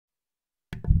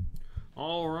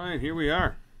All right, here we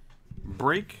are.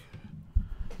 Break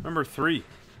number 3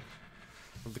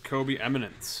 of the Kobe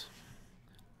Eminence.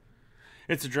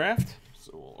 It's a draft,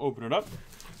 so we'll open it up.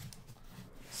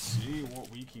 See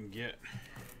what we can get.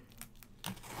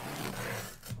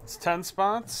 It's 10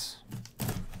 spots,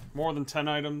 more than 10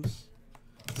 items.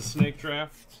 It's a snake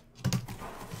draft.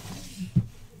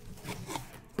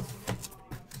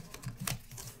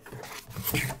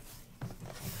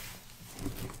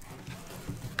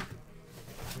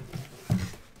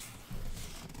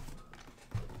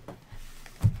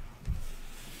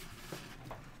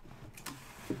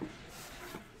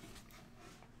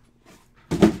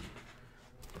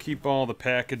 Keep all the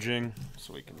packaging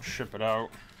so we can ship it out.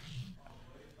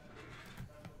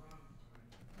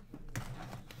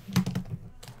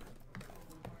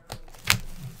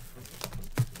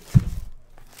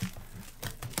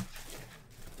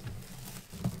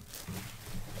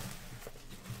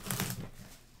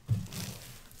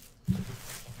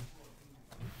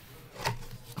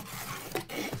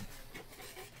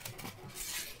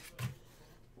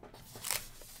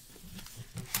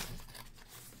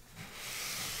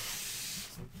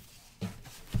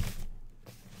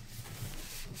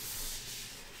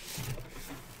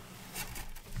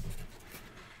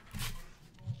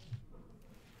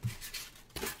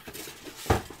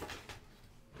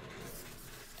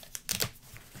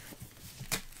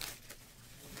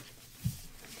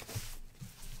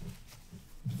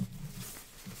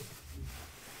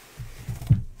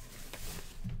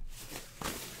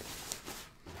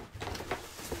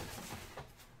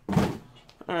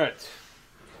 All right.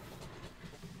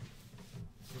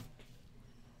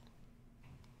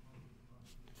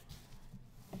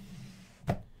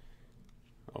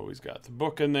 Always got the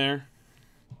book in there.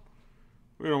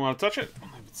 We don't want to touch it.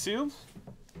 Leave it sealed.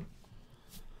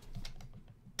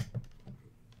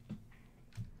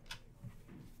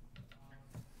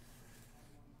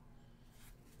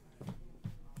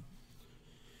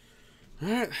 All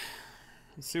right.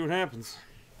 Let's see what happens.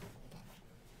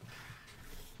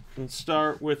 We'll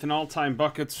start with an all-time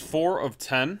buckets 4 of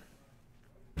 10.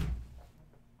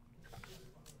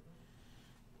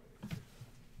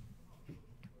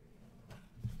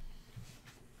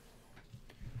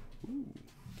 Ooh.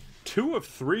 2 of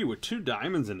 3 with 2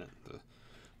 diamonds in it. The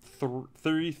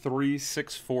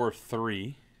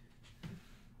 33643.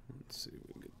 Let's see if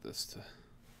we can get this to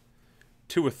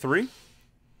 2 of 3.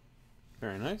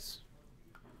 Very nice.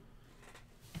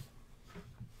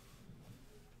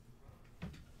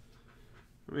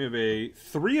 We have a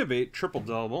 3 of 8 triple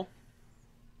double.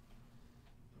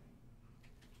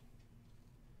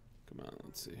 Come on,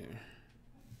 let's see here.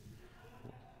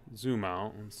 Zoom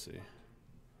out, let's see.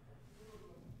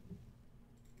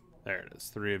 There it is,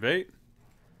 3 of 8.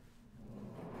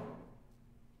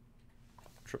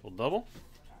 Triple double.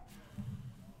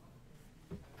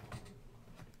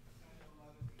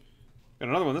 Got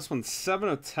another one. This one's 7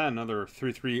 of 10. Another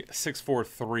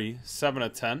 33643. 7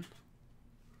 of 10.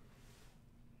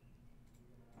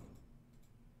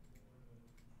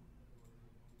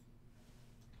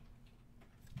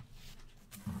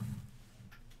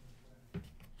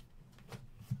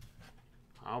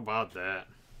 How about that?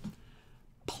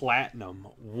 Platinum.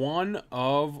 1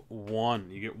 of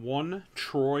 1. You get 1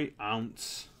 troy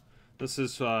ounce. This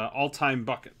is all-time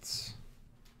buckets.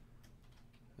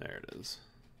 There it is.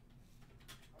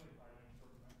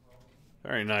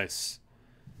 Very nice.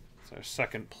 It's our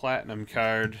second platinum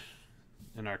card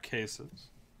in our cases.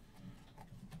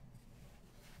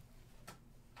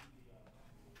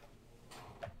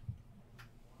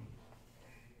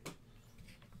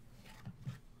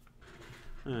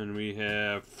 And we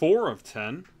have 4 of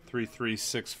 10,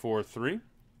 33643.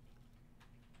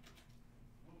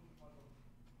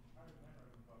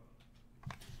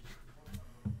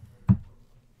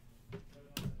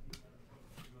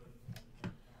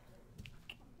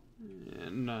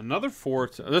 And another 4.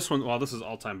 This one, well, this is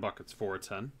all-time buckets, 4 of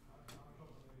 10.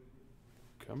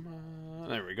 Come on.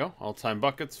 There we go. All-time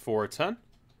buckets, 4 of 10.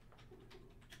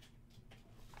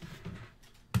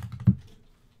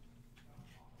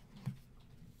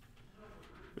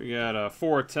 We got a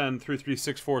 4 of 10,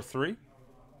 33643.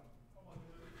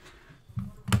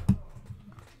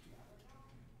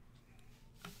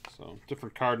 So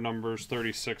different card numbers,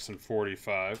 36 and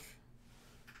 45.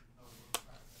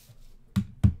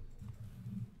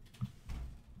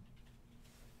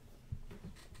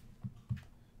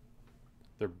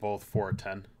 They're both 4 of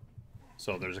 10.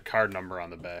 So there's a card number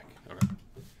on the back. Okay.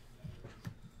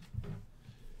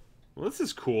 Well, this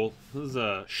is cool. This is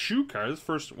a shoe card. This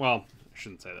first, well, I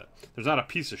shouldn't say that. There's not a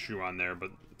piece of shoe on there, but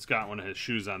it's got one of his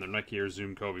shoes on there. Nike Air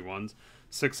Zoom Kobe ones.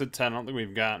 6 of 10. I don't think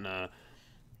we've gotten a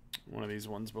one of these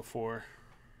ones before.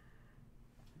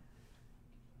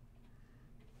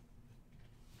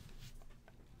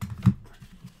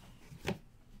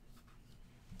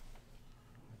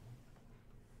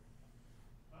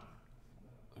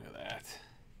 Look at that.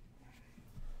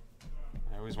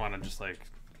 I always want to just like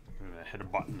hit a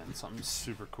button and something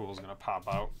super cool is going to pop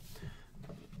out.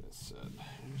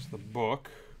 Here's the book.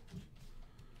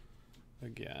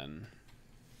 Again.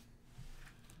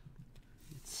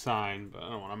 It's signed, but I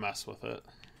don't want to mess with it.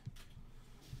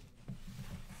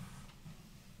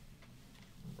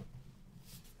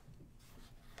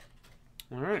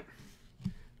 Alright.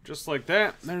 Just like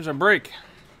that, there's our break.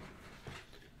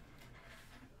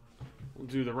 We'll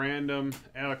do the random.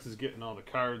 Alex is getting all the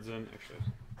cards in. Actually,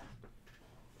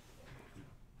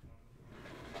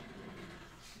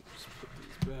 just put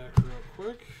these back real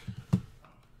quick.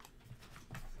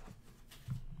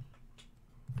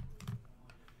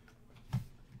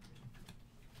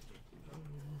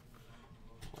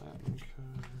 Platinum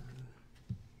card.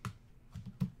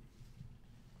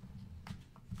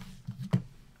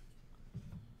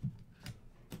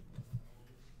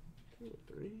 2 or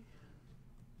 3.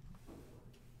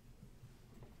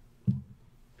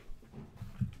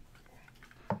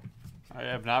 I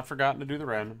have not forgotten to do the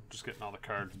random. Just getting all the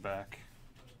cards back.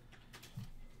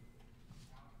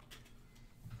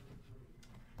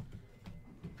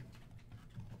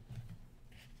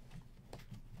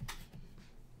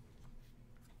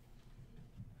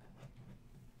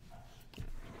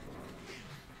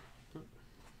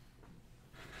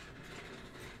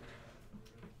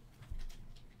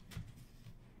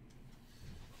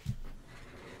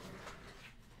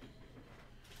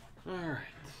 All right.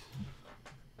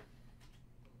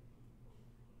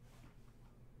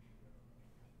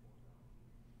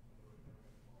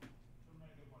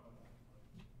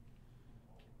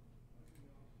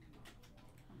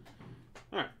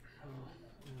 All right.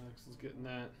 Alex is getting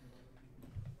that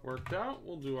worked out.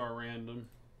 We'll do our random.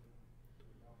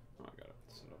 Oh, I got it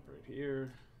set up right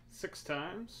here. 6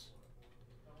 times.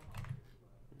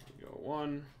 There we go.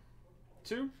 1,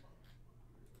 2,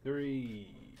 3,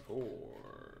 4,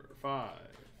 5,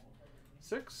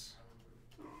 6.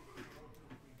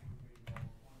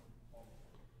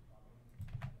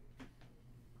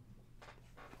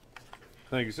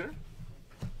 Thank you, sir.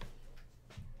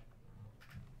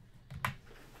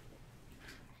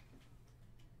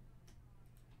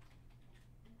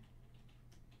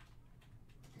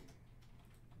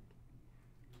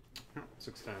 Oh,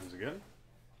 6 times again.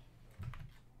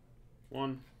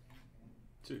 1,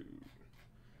 2,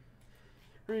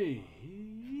 3,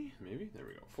 maybe. There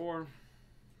we go. 4,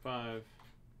 5, and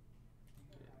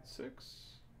 6.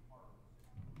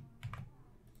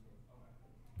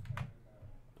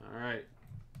 All right.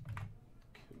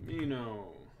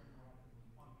 Camino,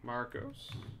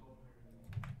 Marcos.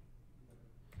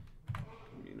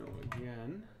 Camino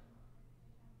again.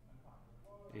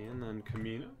 And then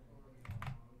Camino.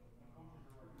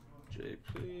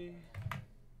 JP.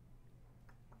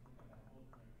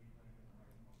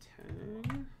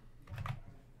 Tang.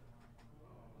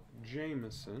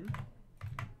 Jameson.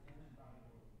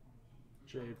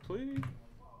 JP.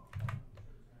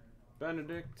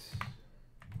 Benedict.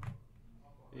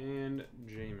 And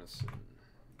Jameson.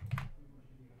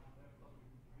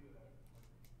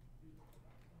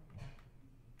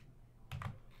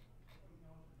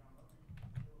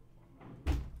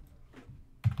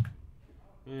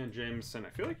 And Jameson, I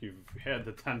feel like you've had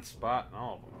the 10th spot in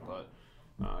all of them,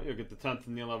 but you'll get the 10th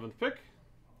and the 11th pick.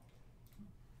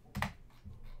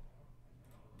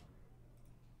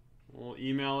 We'll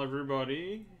email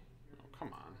everybody. Oh,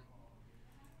 come on.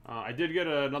 I did get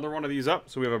another one of these up,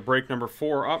 so we have a break number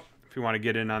 4 up if you want to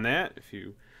get in on that. If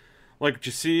you like what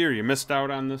you see or you missed out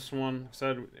on this one.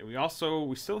 Said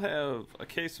we still have a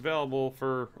case available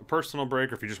for a personal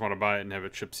break, or if you just want to buy it and have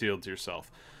it chip sealed to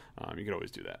yourself. You can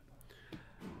always do that.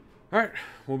 All right,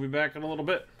 we'll be back in a little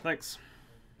bit. Thanks.